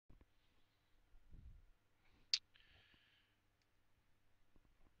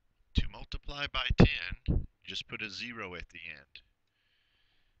multiply by 10, just put a 0 at the end.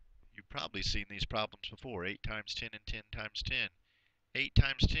 You've probably seen these problems before, 8 times 10 and 10 times 10. 8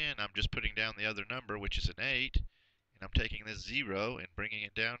 times 10, I'm just putting down the other number, which is an 8, and I'm taking this 0 and bringing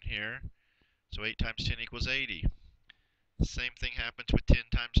it down here. So 8 times 10 equals 80. Same thing happens with 10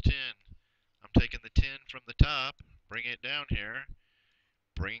 times 10. I'm taking the 10 from the top, bringing it down here,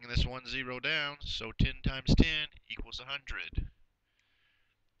 bringing this 1 0 down, so 10 times 10 equals 100.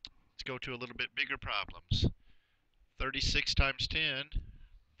 Let's go to a little bit bigger problems. 36 times 10,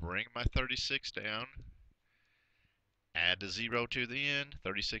 bring my 36 down, add a 0 to the end,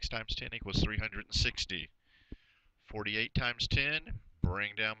 36 times 10 equals 360. 48 times 10,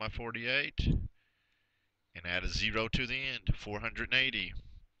 bring down my 48, and add a 0 to the end, 480.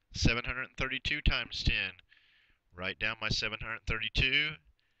 732 times 10, write down my 732,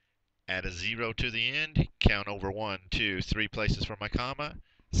 add a 0 to the end, count over 1, 2, 3 places for my comma,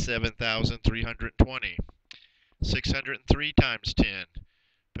 7,320. 603 times 10,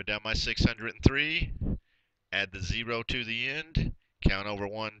 put down my 603, add the 0 to the end, count over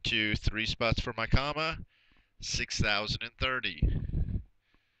 1, 2, 3 spots for my comma, 6,030.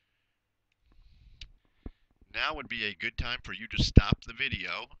 Now would be a good time for you to stop the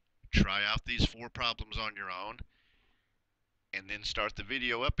video, try out these 4 problems on your own, and then start the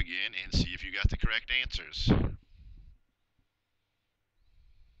video up again and see if you got the correct answers.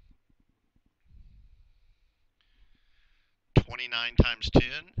 "29 times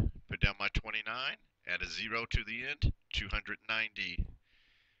 10, put down my 29, add a 0 to the end, 290.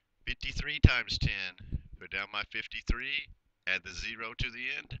 53 times 10, put down my 53, add the 0 to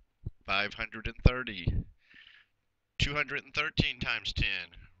the end, 530. 213 times 10,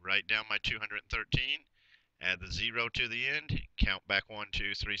 write down my 213, add the 0 to the end, count back 1,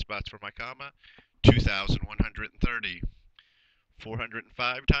 2, 3 spots for my comma, 2,130.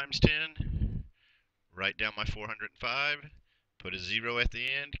 405 times 10, write down my 405, put a 0 at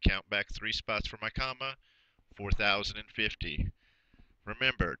the end, count back 3 spots for my comma, 4,050.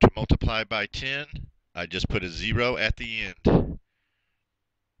 Remember, to multiply by 10, I just put a 0 at the end.